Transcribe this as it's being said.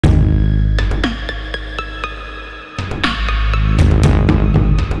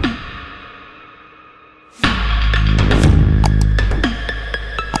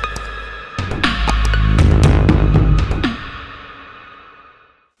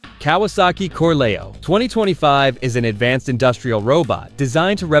Kawasaki CORLEO 2025 is an advanced industrial robot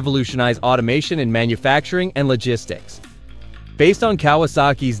designed to revolutionize automation in manufacturing and logistics. Based on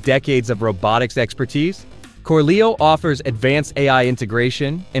Kawasaki's decades of robotics expertise, CORLEO offers advanced AI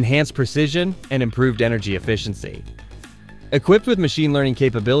integration, enhanced precision, and improved energy efficiency. Equipped with machine learning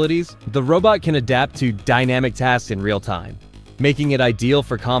capabilities, the robot can adapt to dynamic tasks in real time, making it ideal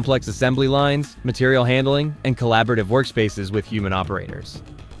for complex assembly lines, material handling, and collaborative workspaces with human operators.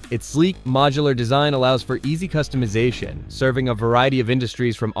 Its sleek, modular design allows for easy customization, serving a variety of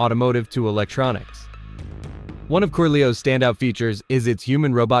industries from automotive to electronics. One of CORLEO's standout features is its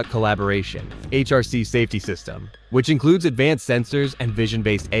human-robot collaboration, HRC safety system, which includes advanced sensors and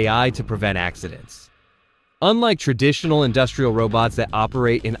vision-based AI to prevent accidents. Unlike traditional industrial robots that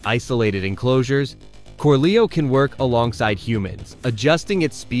operate in isolated enclosures, CORLEO can work alongside humans, adjusting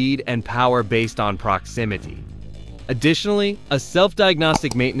its speed and power based on proximity. Additionally, a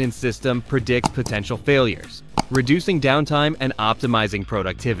self-diagnostic maintenance system predicts potential failures, reducing downtime and optimizing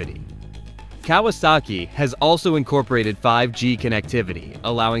productivity. Kawasaki has also incorporated 5G connectivity,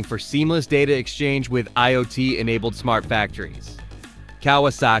 allowing for seamless data exchange with IoT-enabled smart factories.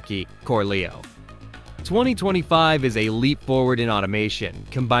 Kawasaki CORLEO 2025 is a leap forward in automation,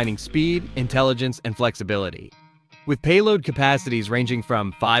 combining speed, intelligence, and flexibility. With payload capacities ranging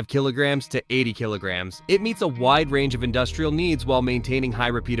from 5 kilograms to 80 kilograms, it meets a wide range of industrial needs while maintaining high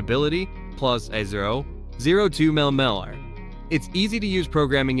repeatability, plus a 0.02 mm. Its easy-to-use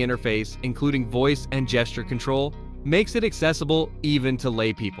programming interface, including voice and gesture control, makes it accessible even to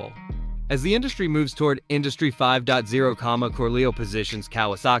laypeople. As the industry moves toward Industry 5.0, CORLEO positions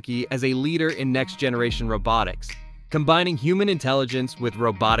Kawasaki as a leader in next-generation robotics, combining human intelligence with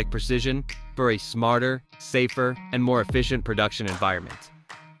robotic precision for a smarter, safer, and more efficient production environment.